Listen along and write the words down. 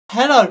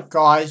Hello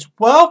guys,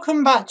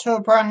 welcome back to a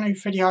brand new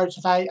video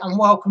today and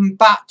welcome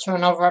back to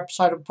another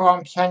episode of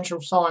Brighton Potential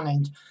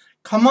Signings.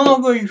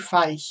 Kemar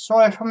Roofr,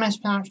 sorry if I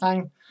mispronounced your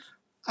name.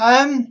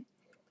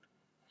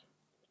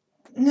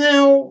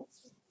 Now,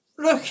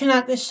 looking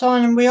at this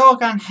signing, we are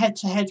going head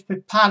to head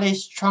with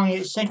Palace, trying to get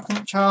his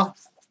signature.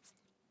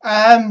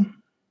 But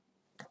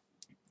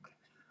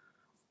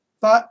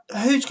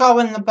who's going to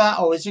win the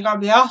battle? Is it going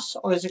to be us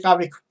or is it going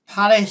to be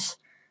Palace?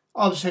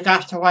 Obviously, we're going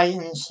to have to wait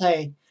and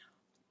see.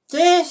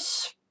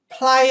 This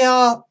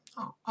player,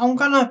 I'm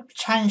going to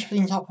change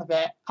things up a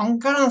bit. I'm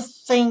going to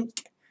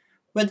think,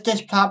 would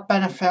this player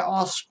benefit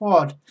our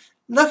squad?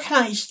 Looking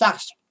at his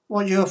stats,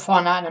 what you'll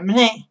find out in a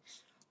minute,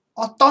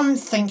 I don't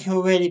think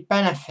he'll really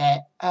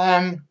benefit.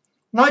 No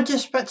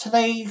disrespect to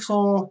leagues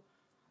or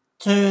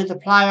to the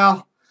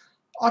player.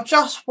 I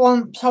just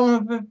want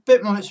someone with a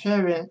bit more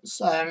experience,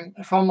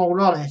 if I'm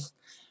all honest.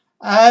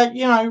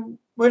 We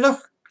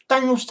look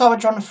Daniel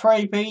Sturridge on a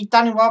freebie,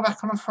 Danny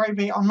Welbeck on a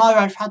freebie. I know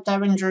they've had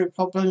their injury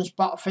problems,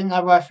 but I think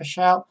they're worth a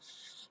shout.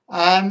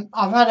 I've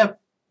had a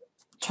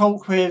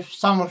talk with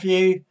some of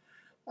you.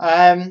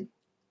 Even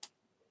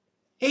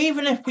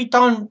if we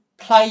don't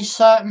play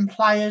certain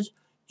players,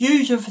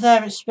 use of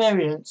their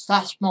experience.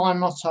 That's my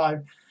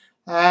motto.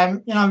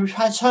 We've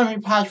had so many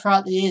players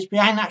throughout the years. We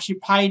ain't actually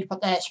played, but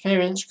their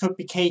experience could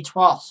be key to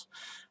us,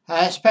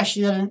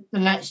 especially the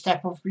next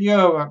step of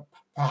Europe,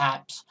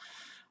 perhaps.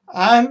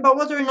 But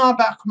what do we know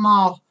about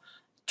Kemar?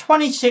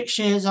 26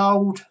 years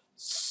old,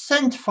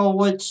 centre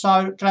forward,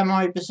 so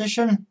Kemar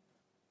position.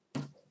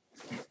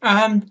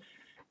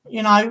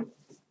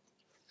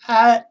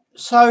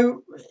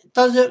 So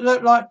does it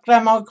look like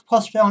Kemar could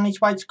possibly on his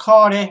way to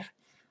Cardiff?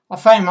 I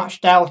very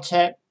much doubt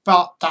it,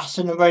 but that's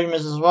in the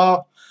rumours as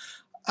well.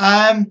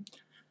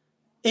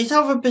 His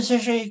other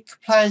position he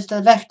could play is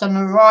the left and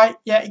the right.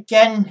 Yet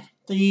again,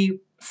 the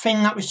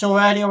thing that we saw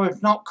earlier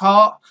with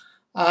Knockout,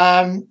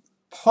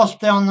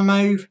 possibly on the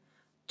move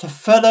to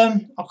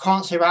Fulham. I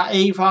can't see that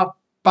either,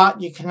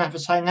 but you can never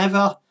say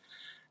never.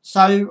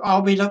 So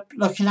I'll be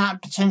looking at a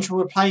potential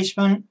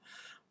replacement.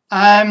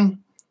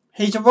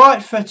 He's a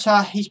right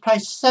footer. He's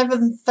played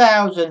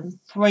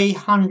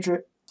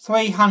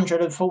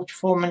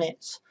 7,344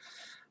 minutes.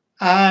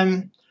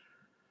 End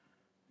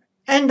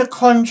of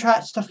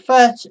contracts,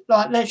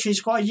 literally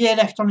he's got a year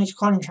left on his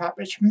contract,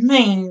 which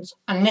means,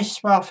 and this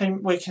is where I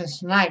think we can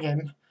snag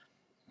him,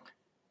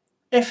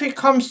 if it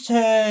comes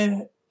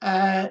to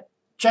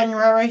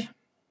January,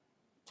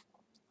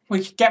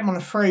 we could get him on a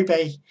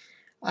freebie.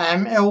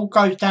 It all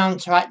goes down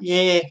to that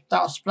year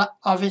that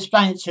I've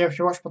explained to you if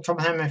you watched my Tom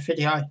Hammer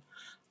video.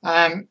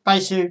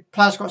 Basically,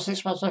 player's got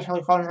 6 months left on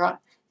the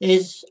contract,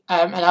 is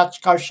allowed to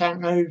negotiate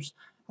moves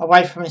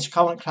away from his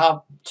current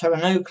club to a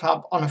new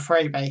club on a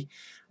freebie.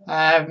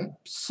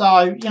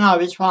 So,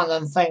 it's one of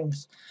them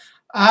things.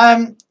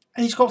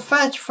 He's got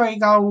 33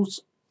 goals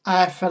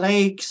for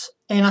leagues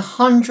in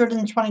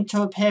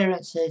 122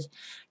 appearances.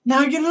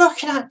 Now, you're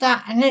looking at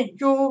that and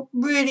you're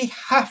really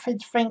having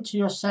to think to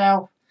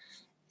yourself,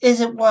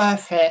 is it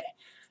worth it?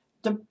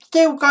 The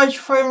deal goes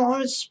through,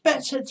 I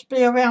expect it to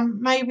be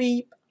around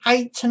maybe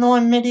 8 to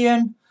 9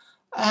 million.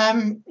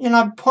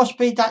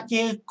 Possibly that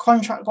year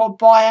contract got a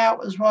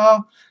buyout as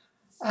well.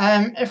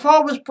 If I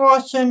was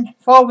Brighton,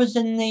 if I was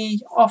in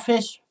the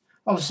office,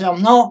 obviously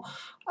I'm not,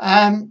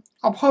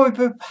 I'll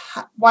probably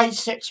wait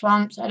 6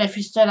 months, and if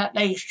he's still at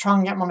least try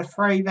and get him on a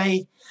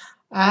freebie.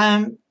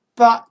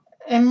 But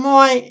in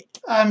my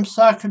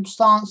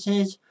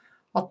circumstances,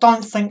 I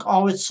don't think I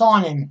would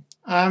sign him.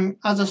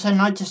 As I said,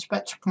 no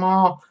disrespect to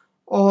Kemar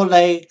or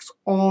leagues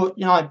or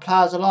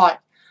players alike.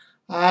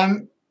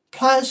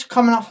 Players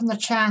coming up from the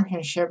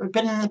Championship. We've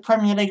been in the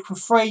Premier League for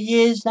 3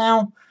 years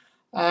now.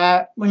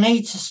 We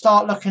need to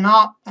start looking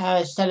up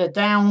instead of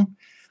down.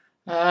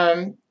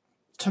 To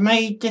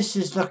me, this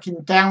is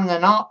looking down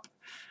and up.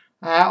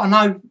 I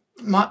know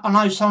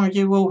some of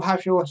you will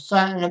have your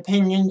certain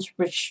opinions,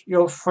 which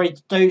you're free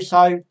to do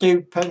so.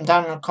 Do put them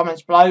down in the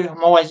comments below.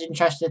 I'm always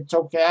interested to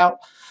talk it out.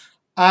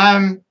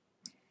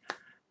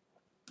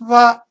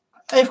 But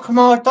if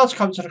Kemar does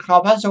come to the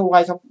club, as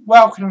always, I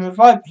welcome him with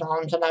open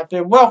arms, and I've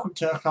been welcome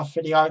to the club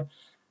video.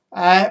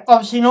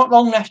 Obviously, not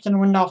long left in the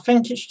window. I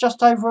think it's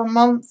just over a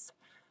month.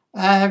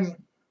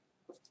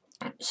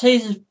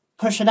 Season's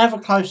pushing ever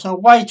closer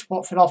away to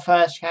Watford, our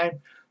first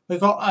game. We've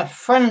got a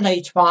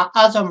friendly tomorrow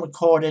as I'm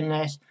recording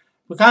this.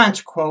 We're going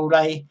to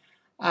Crawley.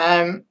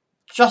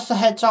 Just a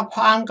heads up,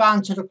 I'm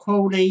going to the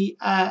Crawley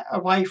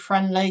away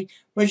friendly.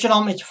 Would you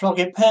like me to flog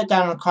it? Put it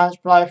down in the comments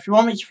below. If you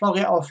want me to flog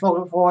it, I'll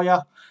flog it for you.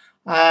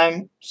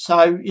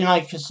 So, you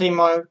can see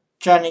my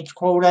journey to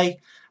Crawley.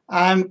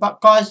 But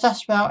guys,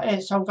 that's about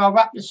it. So I'm going to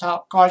wrap this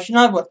up. Guys, you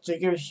know what to do.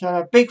 Give us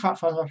a big fat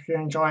thumbs up if you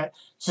enjoy it.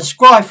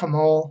 Subscribe for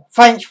more.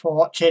 Thanks for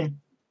watching.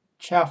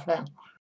 Ciao for now.